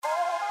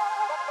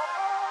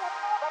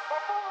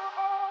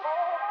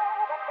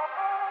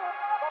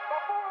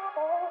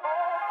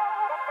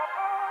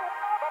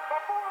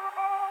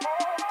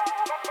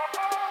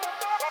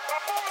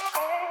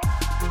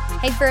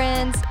Hey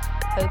friends,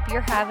 hope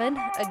you're having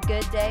a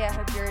good day. I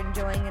hope you're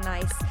enjoying a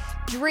nice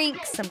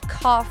drink, some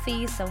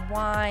coffee, some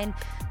wine,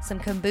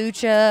 some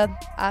kombucha.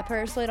 I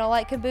personally don't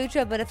like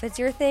kombucha, but if it's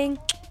your thing,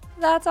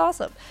 that's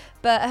awesome.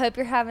 But I hope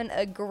you're having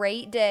a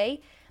great day.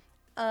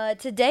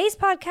 Today's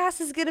podcast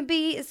is gonna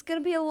be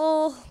a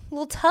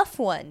little tough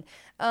one.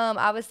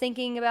 I was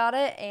thinking about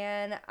it,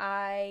 and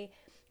I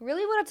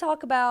really want to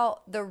talk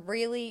about the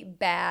really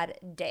bad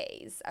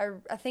days.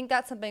 I think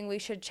that's something we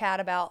should chat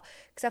about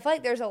because I feel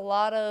like there's a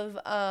lot of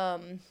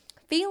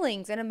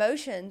feelings and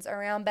emotions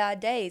around bad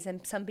days,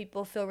 and some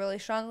people feel really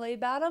strongly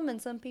about them,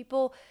 and some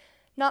people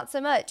not so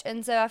much.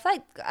 And so I feel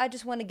like I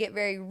just want to get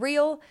very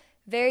real,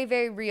 very,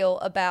 very real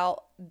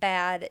about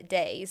bad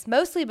days,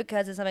 mostly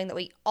because it's something that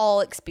we all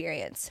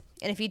experience.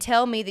 And if you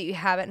tell me that you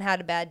haven't had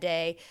a bad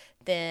day,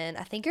 then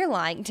I think you're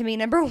lying to me,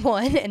 number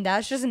one, and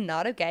that's just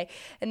not okay.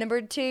 And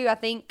number two, I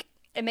think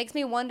it makes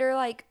me wonder,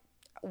 like,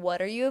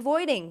 what are you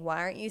avoiding? Why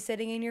aren't you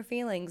sitting in your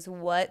feelings?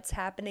 What's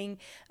happening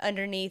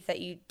underneath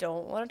that you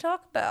don't want to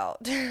talk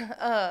about?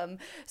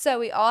 So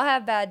we all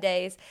have bad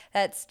days.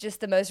 That's just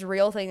the most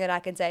real thing that I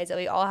can say is that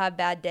we all have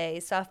bad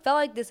days. So I felt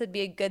like this would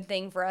be a good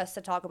thing for us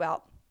to talk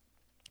about.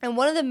 And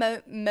one of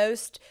the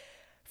most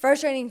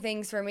frustrating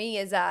things for me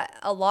is that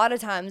a lot of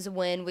times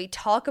when we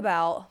talk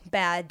about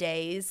bad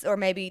days, or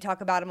maybe talk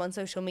about them on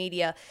social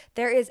media,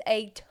 there is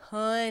a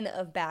ton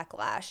of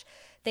backlash.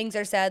 Things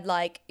are said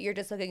like, you're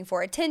just looking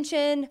for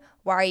attention,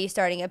 why are you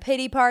starting a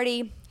pity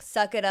party,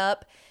 suck it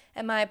up.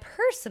 And my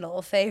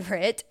personal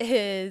favorite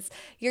is,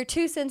 you're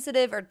too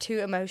sensitive or too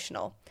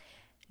emotional.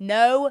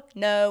 No,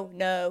 no,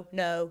 no,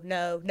 no,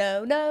 no,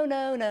 no, no,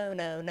 no, no,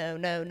 no, no,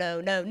 no,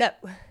 no, no, no,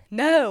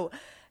 no.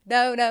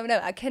 No.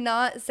 I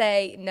cannot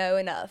say no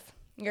enough.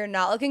 You're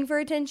not looking for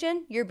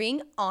attention. You're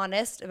being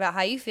honest about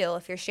how you feel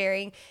if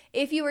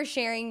you were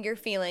sharing your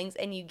feelings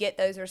and you get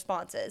those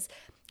responses.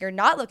 You're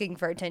not looking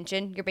for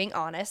attention. You're being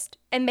honest.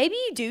 And maybe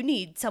you do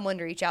need someone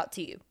to reach out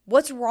to you.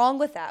 What's wrong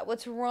with that?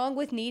 What's wrong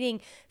with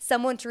needing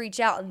someone to reach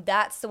out? And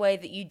that's the way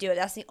that you do it.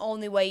 That's the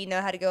only way you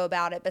know how to go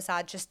about it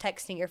besides just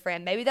texting your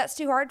friend. Maybe that's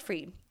too hard for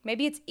you.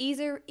 Maybe it's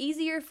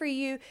easier for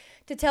you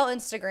to tell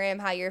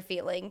Instagram how you're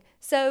feeling.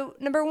 So,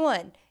 number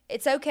one,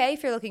 it's okay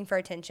if you're looking for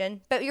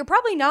attention, but you're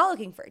probably not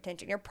looking for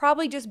attention. You're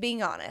probably just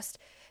being honest.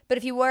 But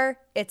if you were,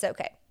 it's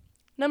okay.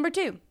 Number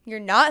two, you're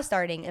not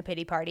starting a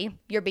pity party.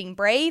 You're being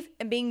brave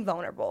and being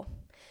vulnerable.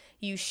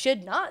 You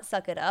should not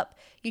suck it up.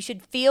 You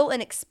should feel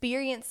and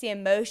experience the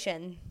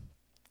emotion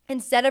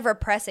instead of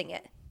repressing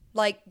it.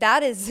 Like,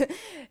 that is,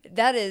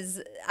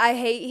 I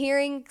hate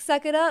hearing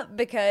suck it up,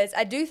 because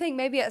I do think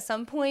maybe at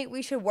some point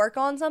we should work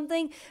on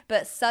something,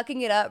 but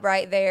sucking it up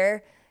right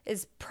there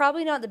is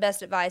probably not the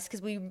best advice,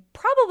 because we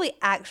probably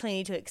actually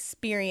need to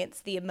experience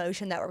the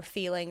emotion that we're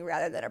feeling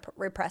rather than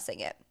repressing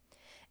it.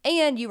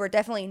 And you are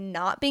definitely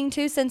not being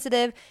too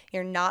sensitive.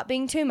 You're not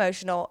being too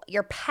emotional.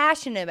 You're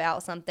passionate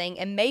about something,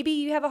 and maybe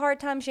you have a hard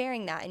time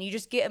sharing that and you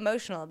just get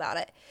emotional about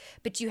it.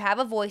 But you have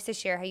a voice to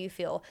share how you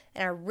feel,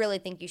 and I really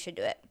think you should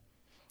do it.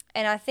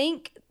 And I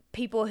think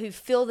people who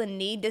feel the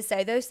need to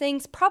say those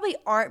things probably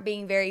aren't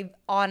being very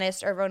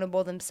honest or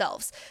vulnerable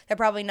themselves. They're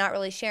probably not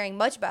really sharing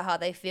much about how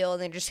they feel,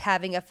 and they're just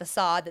having a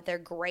facade that they're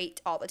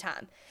great all the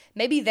time.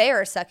 Maybe they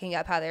are sucking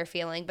up how they're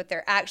feeling, but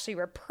they're actually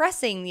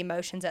repressing the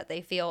emotions that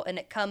they feel, and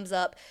it comes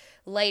up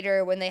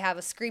later when they have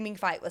a screaming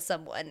fight with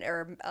someone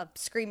or a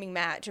screaming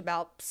match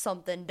about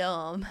something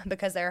dumb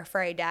because they're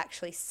afraid to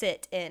actually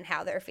sit in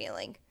how they're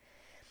feeling.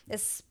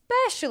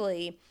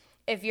 Especially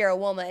if you're a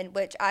woman,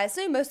 which I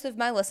assume most of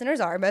my listeners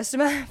are. Most of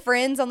my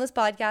friends on this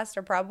podcast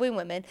are probably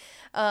women.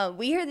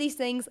 We hear these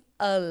things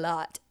a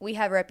lot. We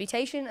have a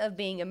reputation of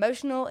being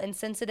emotional and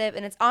sensitive,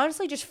 and it's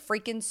honestly just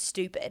freaking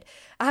stupid.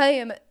 I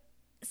am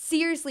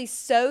seriously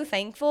so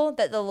thankful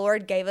that the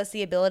Lord gave us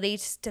the ability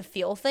to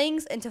feel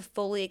things and to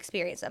fully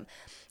experience them.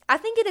 I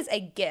think it is a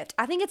gift.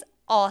 I think it's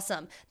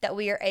awesome that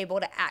we are able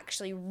to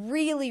actually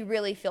really,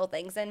 really feel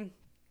things. And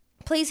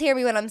please hear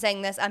me when I'm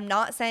saying this. I'm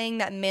not saying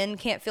that men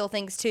can't feel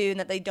things too and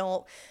that they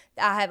don't.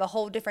 I have a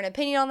whole different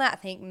opinion on that. I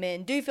think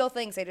men do feel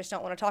things. They just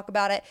don't want to talk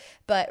about it.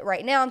 But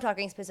right now I'm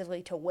talking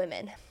specifically to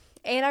women.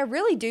 And I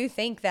really do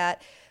think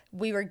that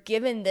we were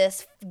given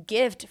this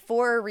gift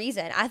for a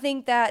reason. I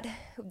think that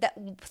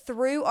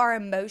through our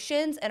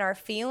emotions and our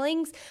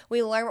feelings,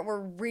 we learn what we're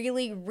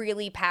really,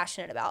 really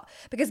passionate about.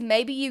 Because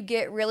maybe you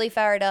get really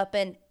fired up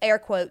and, air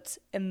quotes,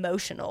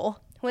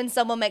 emotional when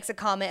someone makes a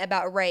comment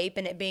about rape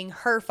and it being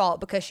her fault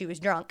because she was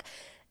drunk.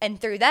 And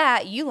through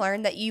that, you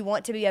learn that you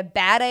want to be a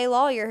bad A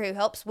lawyer who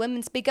helps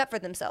women speak up for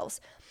themselves.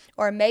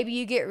 Or maybe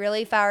you get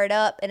really fired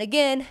up and,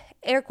 again,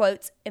 air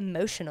quotes,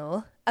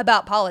 emotional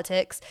about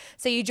politics,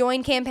 so you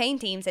join campaign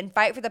teams and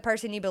fight for the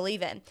person you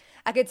believe in.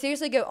 I could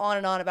seriously go on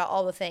and on about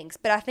all the things,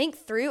 but I think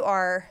through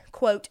our,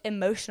 quote,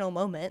 emotional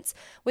moments,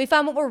 we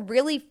find what we're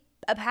really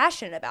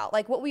passionate about,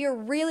 like what we are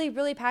really,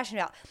 really passionate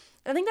about.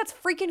 I think that's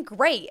freaking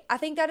great. I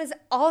think that is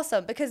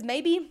awesome, because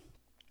maybe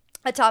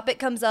a topic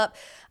comes up,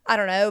 I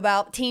don't know,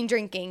 about teen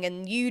drinking,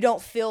 and you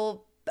don't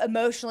feel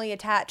emotionally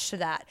attached to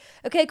that.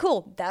 Okay,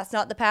 cool. That's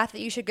not the path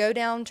that you should go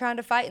down trying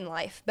to fight in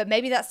life. But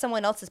maybe that's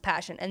someone else's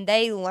passion, and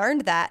they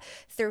learned that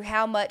through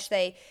how much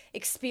they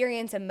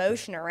experience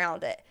emotion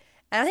around it.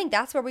 And I think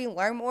that's where we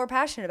learn what we're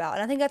passionate about.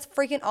 And I think that's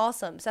freaking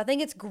awesome. So I think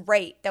it's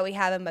great that we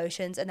have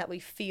emotions and that we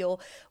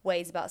feel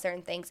ways about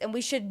certain things. And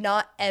we should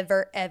not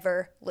ever,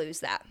 ever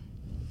lose that.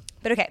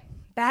 But okay,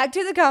 back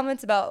to the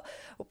comments about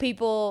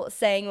people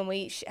saying when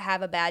we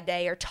have a bad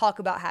day or talk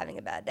about having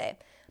a bad day.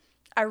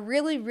 I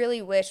really,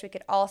 really wish we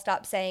could all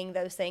stop saying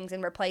those things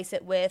and replace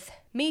it with,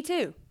 me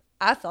too.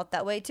 I felt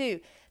that way too.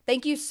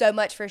 Thank you so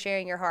much for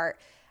sharing your heart.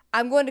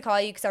 I'm going to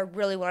call you because I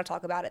really want to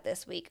talk about it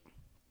this week.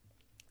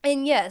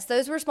 And yes,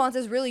 those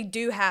responses really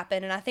do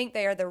happen, and I think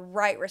they are the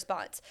right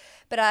response.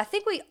 But I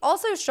think we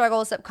also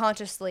struggle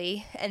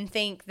subconsciously and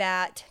think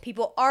that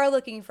people are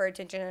looking for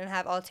attention and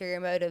have ulterior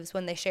motives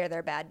when they share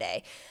their bad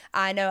day.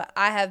 I know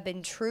I have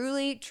been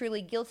truly,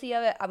 truly guilty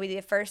of it. I'll be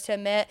the first to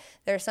admit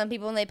there are some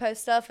people when they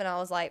post stuff, and I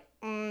was like,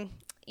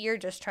 you're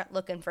just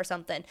looking for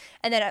something.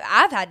 And then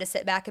I've had to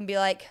sit back and be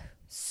like,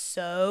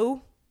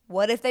 so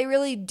what if they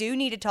really do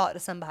need to talk to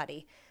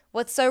somebody?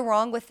 What's so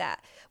wrong with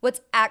that?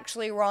 What's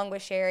actually wrong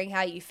with sharing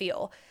how you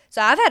feel?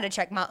 So I've had to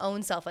check my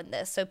own self in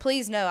this. So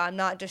please know I'm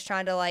not just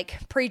trying to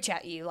preach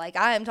at you.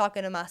 I am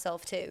talking to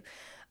myself too.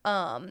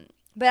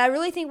 But I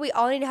really think we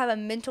all need to have a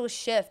mental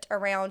shift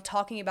around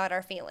talking about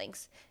our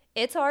feelings.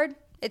 It's hard.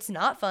 It's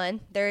not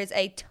fun. There is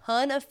a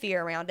ton of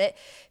fear around it.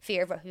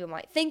 Fear of what people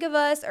might think of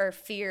us, or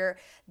fear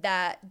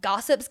that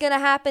gossip's going to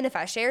happen if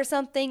I share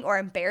something, or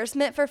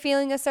embarrassment for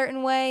feeling a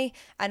certain way.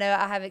 I know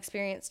I have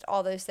experienced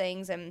all those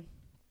things, and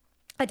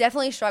I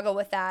definitely struggle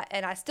with that,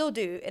 and I still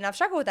do, and I've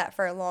struggled with that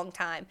for a long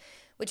time,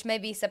 which may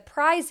be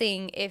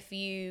surprising if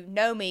you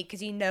know me,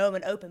 because you know I'm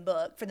an open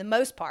book for the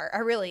most part. I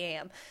really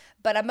am.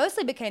 But I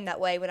mostly became that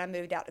way when I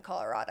moved out to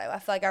Colorado. I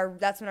feel like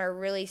that's when I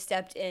really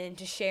stepped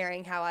into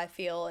sharing how I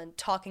feel and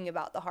talking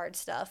about the hard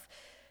stuff.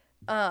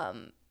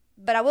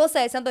 But I will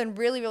say something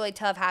really, really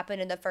tough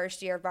happened in the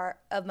first year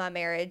of my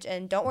marriage,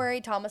 and don't worry,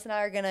 Thomas and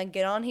I are going to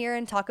get on here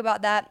and talk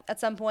about that at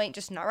some point,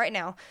 just not right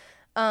now.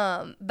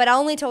 But I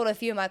only told a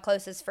few of my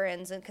closest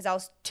friends because I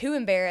was too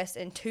embarrassed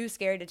and too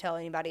scared to tell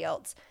anybody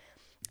else.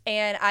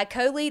 And I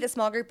co-lead a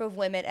small group of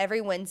women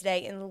every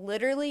Wednesday, and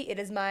literally it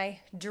is my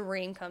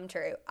dream come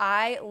true.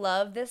 I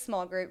love this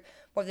small group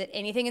more than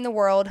anything in the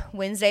world.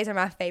 Wednesdays are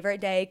my favorite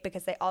day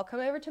because they all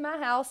come over to my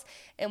house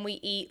and we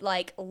eat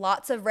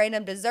lots of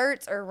random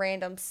desserts or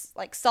random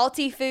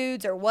salty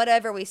foods or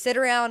whatever. We sit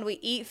around, we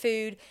eat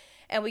food,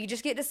 and we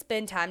just get to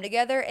spend time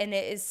together, and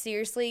it is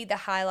seriously the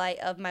highlight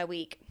of my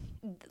week.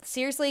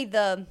 Seriously,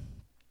 the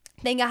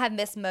thing I have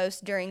missed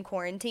most during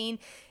quarantine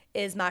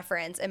is my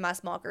friends in my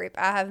small group.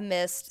 I have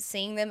missed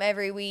seeing them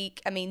every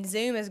week. I mean,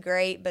 Zoom is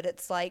great, but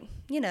it's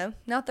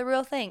not the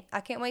real thing.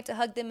 I can't wait to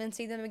hug them and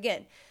see them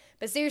again.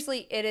 But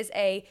seriously, it is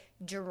a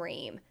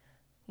dream.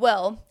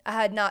 Well, I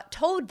had not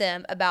told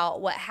them about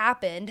what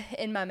happened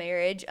in my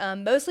marriage,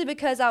 mostly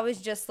because I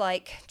was just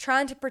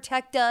trying to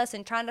protect us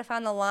and trying to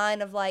find the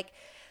line of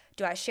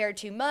do I share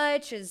too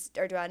much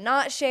or do I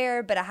not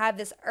share? But I have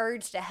this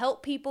urge to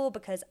help people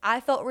because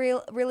I felt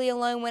really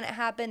alone when it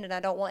happened, and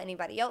I don't want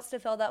anybody else to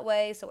feel that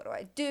way. So what do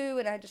I do?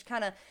 And I just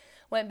kind of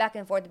went back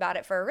and forth about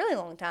it for a really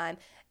long time.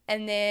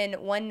 And then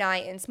one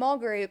night in small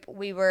group,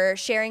 we were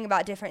sharing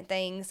about different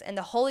things, and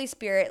the Holy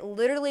Spirit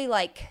literally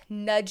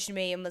nudged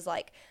me and was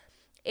like,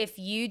 if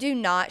you do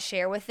not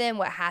share with them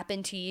what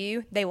happened to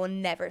you, they will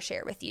never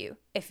share with you.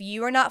 If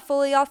you are not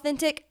fully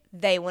authentic,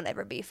 they will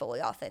never be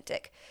fully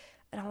authentic.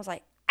 And I was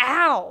like,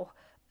 ow,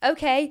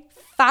 okay,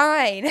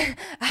 fine,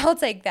 I'll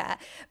take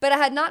that. But I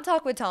had not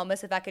talked with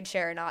Thomas if I could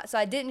share or not, so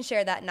I didn't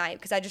share that night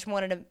because I just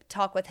wanted to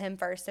talk with him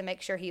first to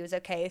make sure he was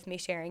okay with me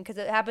sharing, because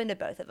it happened to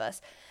both of us.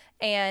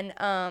 And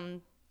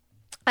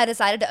I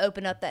decided to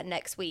open up that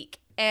next week.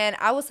 And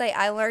I will say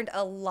I learned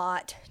a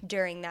lot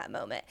during that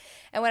moment.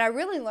 And what I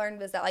really learned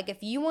was that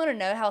if you want to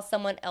know how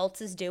someone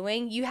else is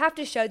doing, you have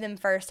to show them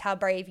first how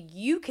brave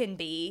you can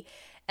be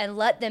and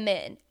let them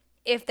in.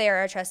 If they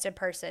are a trusted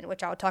person,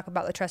 which I'll talk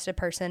about the trusted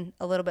person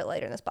a little bit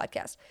later in this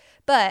podcast.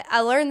 But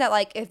I learned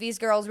that if these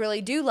girls really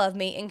do love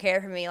me and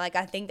care for me, I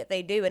think that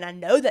they do, and I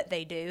know that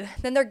they do,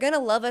 then they're going to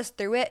love us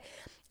through it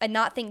and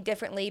not think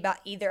differently about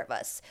either of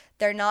us.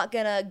 They're not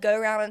going to go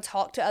around and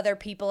talk to other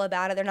people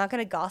about it. They're not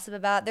going to gossip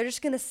about it. They're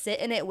just going to sit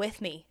in it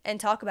with me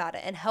and talk about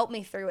it and help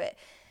me through it.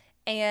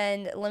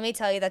 And let me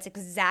tell you, that's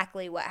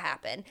exactly what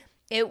happened.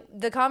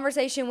 The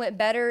conversation went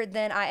better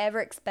than I ever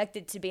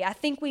expected to be. I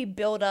think we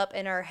build up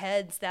in our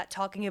heads that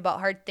talking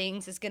about hard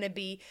things is going to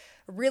be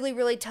really,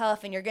 really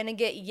tough, and you're going to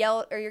get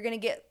yelled, or you're going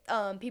to get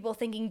people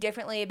thinking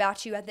differently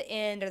about you at the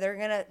end, or they're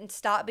going to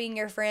stop being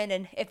your friend.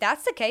 And if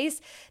that's the case,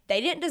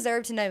 they didn't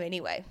deserve to know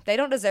anyway. They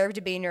don't deserve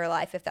to be in your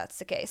life if that's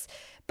the case.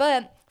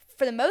 But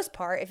for the most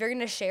part, if you're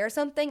going to share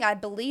something, I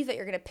believe that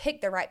you're going to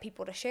pick the right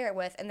people to share it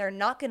with, and they're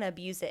not going to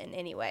abuse it in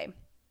any way.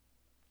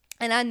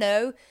 And I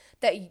know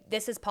that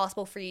this is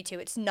possible for you too.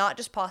 It's not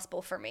just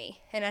possible for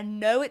me. And I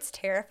know it's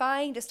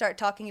terrifying to start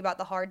talking about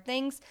the hard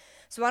things.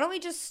 So why don't we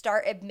just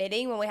start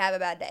admitting when we have a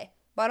bad day?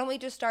 Why don't we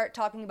just start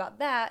talking about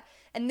that,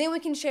 and then we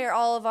can share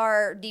all of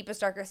our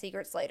deepest, darkest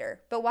secrets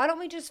later? But why don't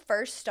we just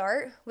first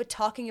start with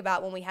talking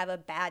about when we have a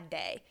bad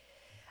day?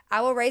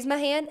 I will raise my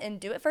hand and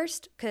do it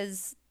first,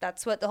 because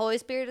that's what the Holy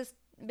Spirit has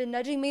been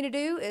nudging me to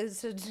do,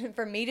 is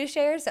for me to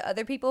share so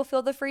other people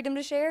feel the freedom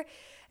to share.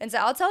 And so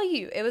I'll tell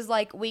you, it was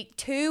like week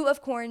 2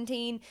 of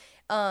quarantine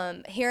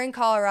here in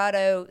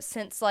Colorado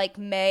since like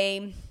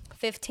May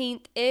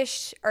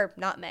 15th-ish, or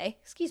not May,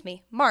 excuse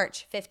me,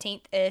 March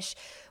 15th-ish,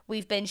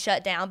 we've been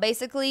shut down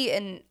basically.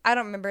 And I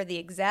don't remember the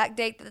exact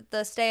date that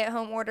the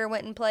stay-at-home order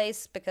went in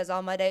place because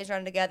all my days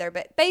run together,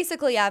 but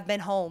basically I've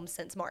been home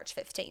since March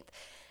 15th.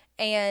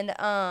 And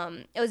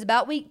it was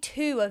about week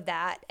 2 of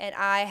that, and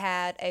I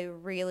had a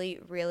really,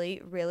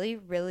 really, really,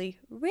 really,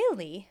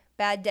 really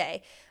bad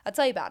day. I'll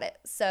tell you about it.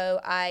 So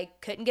I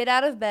couldn't get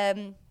out of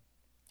bed.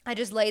 I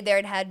just laid there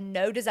and had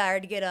no desire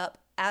to get up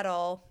at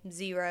all,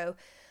 zero.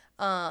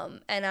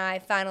 And I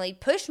finally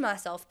pushed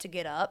myself to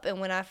get up. And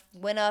when I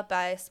went up,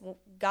 I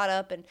got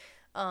up and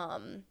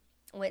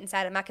went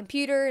inside of my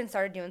computer and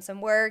started doing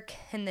some work.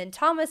 And then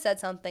Thomas said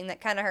something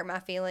that kind of hurt my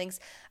feelings.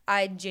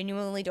 I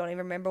genuinely don't even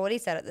remember what he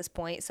said at this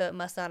point, so it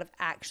must not have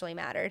actually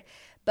mattered.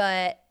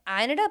 But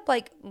I ended up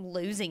like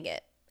losing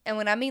it. And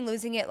when I mean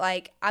losing it,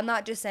 like, I'm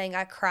not just saying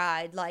I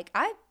cried. Like,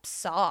 I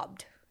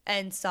sobbed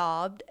and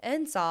sobbed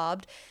and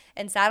sobbed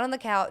and sat on the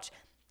couch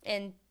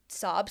and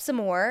sobbed some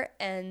more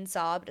and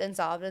sobbed and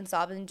sobbed and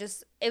sobbed, and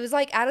just, it was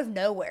like out of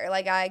nowhere.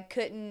 Like, I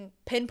couldn't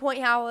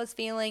pinpoint how I was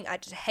feeling. I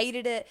just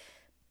hated it.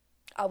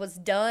 I was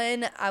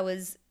done. I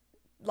was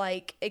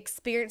like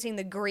experiencing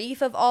the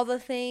grief of all the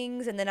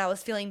things, and then I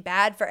was feeling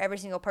bad for every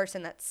single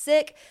person that's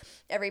sick,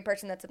 every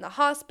person that's in the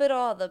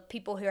hospital, the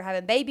people who are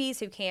having babies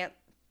who can't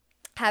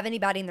have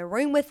anybody in the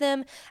room with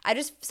them. I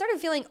just started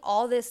feeling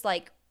all this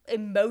like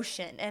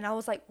emotion, and I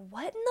was like,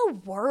 what in the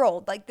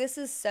world? Like, this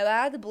is so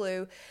out of the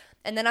blue.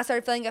 And then I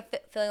started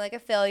feeling like a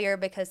failure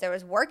because there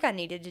was work I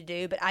needed to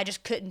do, but I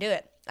just couldn't do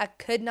it. I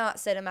could not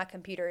sit in my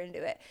computer and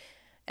do it.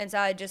 And so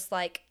I just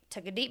like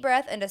took a deep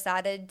breath and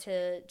decided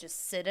to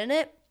just sit in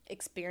it,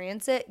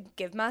 experience it,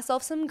 give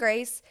myself some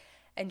grace,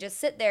 and just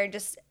sit there and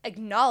just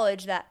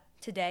acknowledge that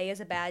today is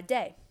a bad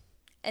day.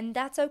 And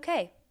that's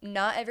okay.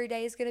 Not every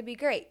day is going to be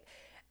great.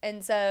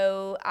 And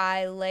so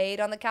I laid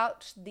on the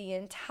couch the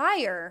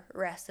entire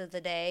rest of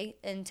the day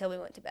until we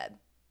went to bed.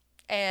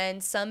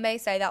 And some may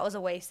say that was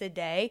a wasted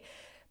day,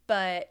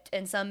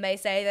 and some may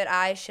say that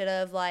I should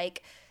have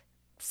like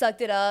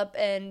sucked it up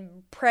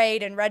and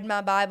prayed and read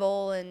my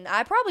Bible, and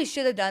I probably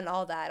should have done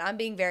all that. I'm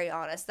being very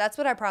honest. That's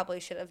what I probably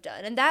should have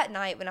done. And that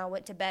night when I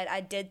went to bed,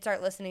 I did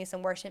start listening to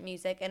some worship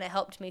music, and it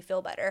helped me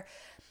feel better.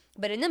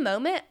 But in the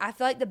moment, I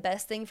feel like the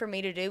best thing for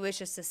me to do is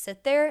just to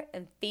sit there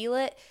and feel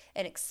it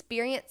and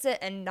experience it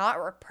and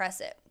not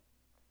repress it.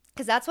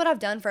 Because that's what I've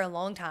done for a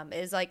long time,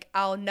 is like,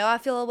 I'll know I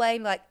feel a way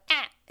and be like,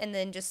 and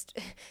then just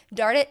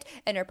dart it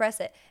and repress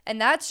it.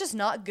 And that's just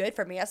not good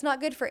for me. That's not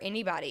good for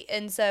anybody.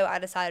 And so I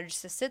decided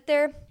just to sit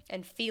there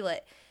and feel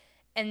it.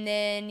 And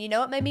then, you know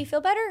what made me feel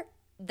better?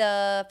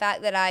 The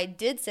fact that I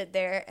did sit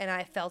there and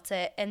I felt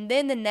it. And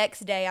then the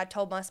next day I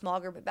told my small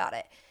group about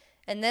it.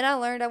 And then I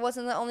learned I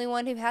wasn't the only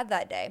one who had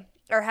that day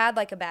or had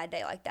like a bad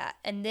day like that.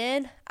 And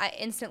then I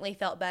instantly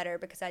felt better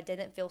because I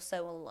didn't feel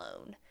so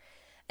alone.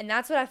 And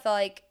that's what I feel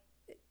like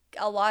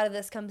a lot of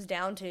this comes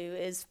down to,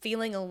 is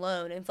feeling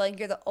alone and feeling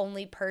you're the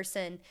only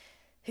person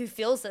who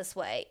feels this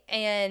way.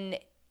 And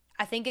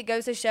I think it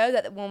goes to show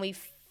that when we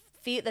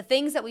feel the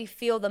things that we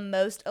feel the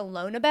most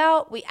alone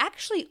about, we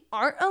actually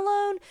aren't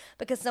alone,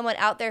 because someone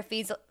out there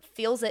feels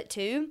it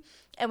too,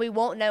 and we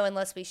won't know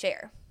unless we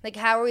share. Like,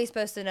 how are we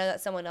supposed to know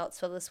that someone else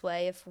feels this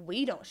way if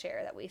we don't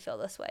share that we feel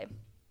this way?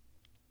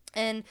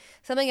 And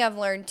something I've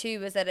learned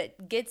too is that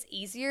it gets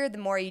easier the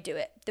more you do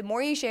it. The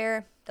more you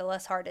share, the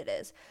less hard it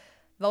is.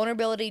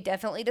 Vulnerability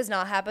definitely does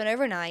not happen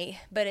overnight,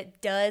 but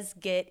it does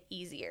get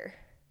easier.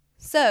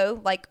 So,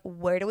 like,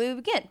 where do we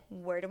begin?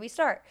 Where do we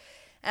start?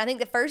 And I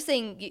think the first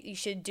thing you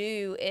should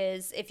do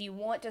is, if you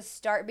want to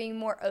start being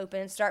more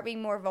open, start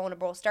being more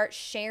vulnerable, start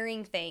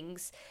sharing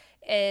things,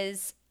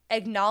 is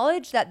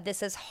acknowledge that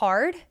this is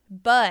hard,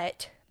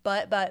 but,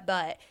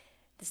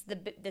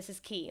 this is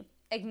key.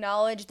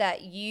 Acknowledge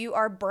that you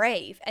are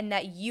brave and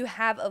that you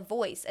have a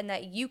voice and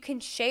that you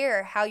can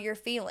share how you're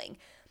feeling.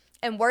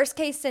 And worst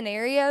case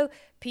scenario,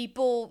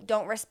 people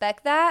don't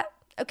respect that.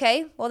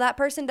 Okay, well, that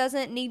person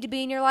doesn't need to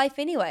be in your life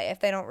anyway if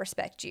they don't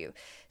respect you.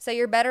 So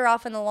you're better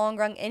off in the long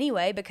run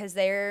anyway, because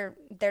they're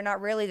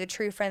not really the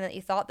true friend that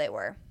you thought they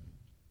were.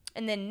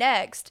 And then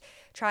next,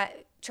 find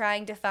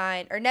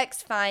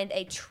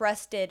a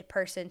trusted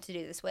person to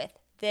do this with.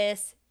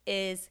 This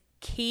is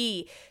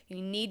key.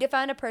 You need to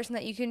find a person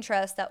that you can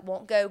trust that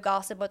won't go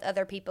gossip with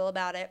other people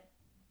about it,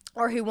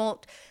 or who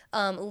won't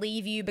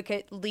leave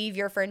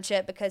your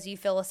friendship because you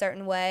feel a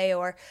certain way,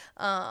 or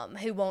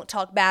who won't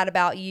talk bad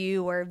about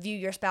you or view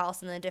your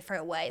spouse in a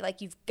different way.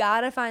 Like, you've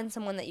got to find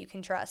someone that you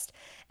can trust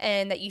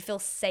and that you feel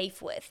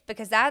safe with,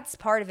 because that's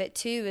part of it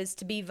too, is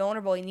to be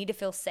vulnerable. You need to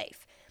feel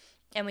safe.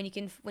 And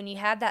when you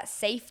have that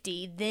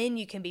safety, then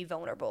you can be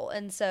vulnerable.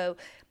 And so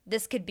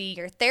this could be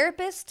your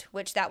therapist,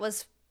 which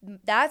that's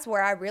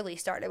where I really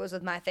started, was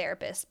with my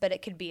therapist. But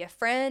it could be a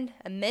friend,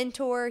 a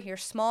mentor, your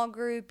small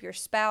group, your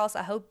spouse.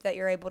 I hope that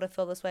you're able to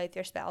feel this way with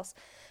your spouse.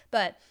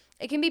 But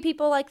it can be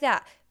people like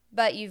that.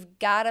 But you've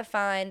got to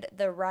find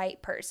the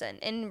right person.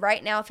 And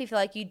right now, if you feel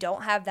like you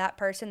don't have that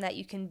person that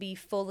you can be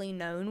fully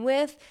known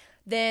with,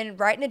 then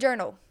write in a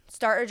journal.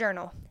 Start a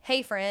journal.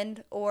 Hey,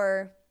 friend,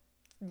 or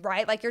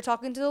write like you're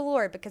talking to the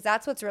Lord, because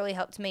that's what's really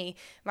helped me.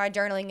 My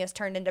journaling has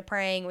turned into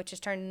praying, which has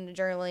turned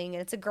into journaling, and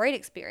it's a great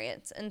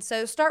experience. And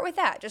so start with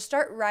that. Just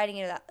start writing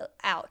it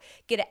out.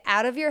 Get it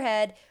out of your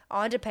head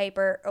onto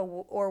paper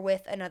or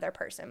with another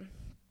person.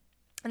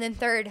 And then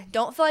third,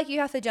 don't feel like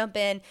you have to jump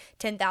in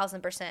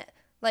 10,000%.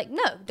 Like,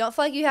 no, don't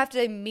feel like you have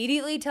to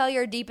immediately tell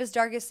your deepest,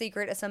 darkest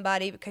secret to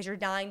somebody because you're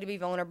dying to be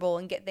vulnerable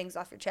and get things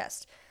off your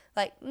chest.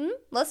 Like,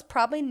 let's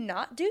probably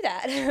not do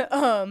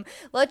that.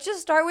 Let's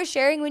just start with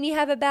sharing when you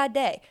have a bad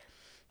day,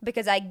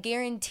 because I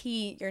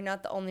guarantee you're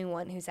not the only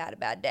one who's had a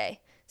bad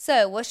day.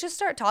 So let's just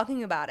start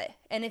talking about it.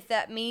 And if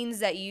that means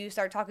that you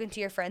start talking to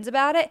your friends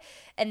about it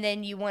and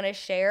then you want to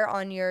share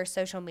on your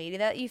social media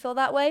that you feel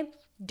that way,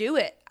 do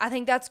it. I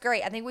think that's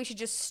great. I think we should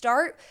just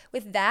start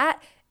with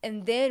that.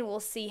 And then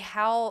we'll see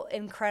how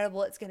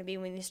incredible it's going to be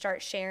when you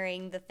start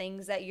sharing the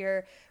things that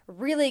you're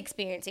really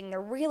experiencing, the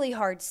really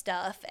hard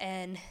stuff,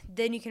 and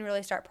then you can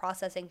really start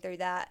processing through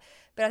that.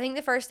 But I think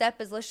the first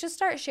step is let's just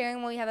start sharing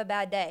when we have a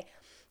bad day.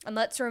 And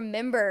let's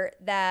remember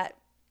that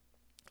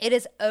it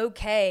is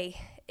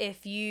okay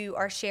if you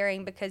are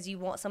sharing because you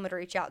want someone to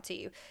reach out to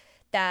you.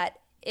 That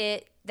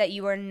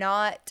you are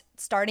not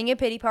starting a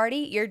pity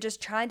party. You're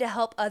just trying to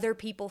help other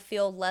people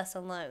feel less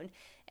alone.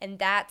 And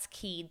that's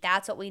key.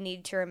 That's what we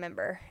need to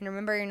remember. And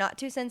remember, you're not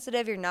too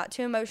sensitive. You're not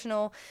too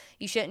emotional.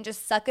 You shouldn't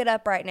just suck it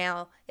up right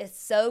now.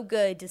 It's so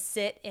good to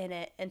sit in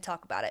it and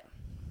talk about it.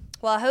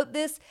 Well, I hope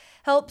this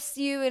helps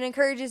you and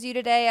encourages you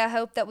today. I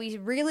hope that we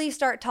really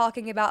start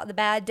talking about the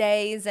bad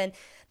days and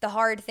the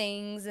hard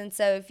things. And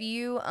so if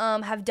you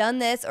have done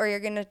this, or you're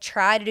going to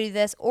try to do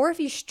this, or if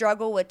you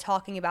struggle with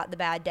talking about the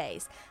bad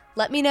days,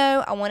 let me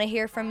know. I want to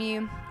hear from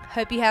you.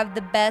 Hope you have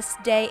the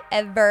best day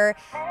ever.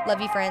 Love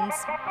you, friends.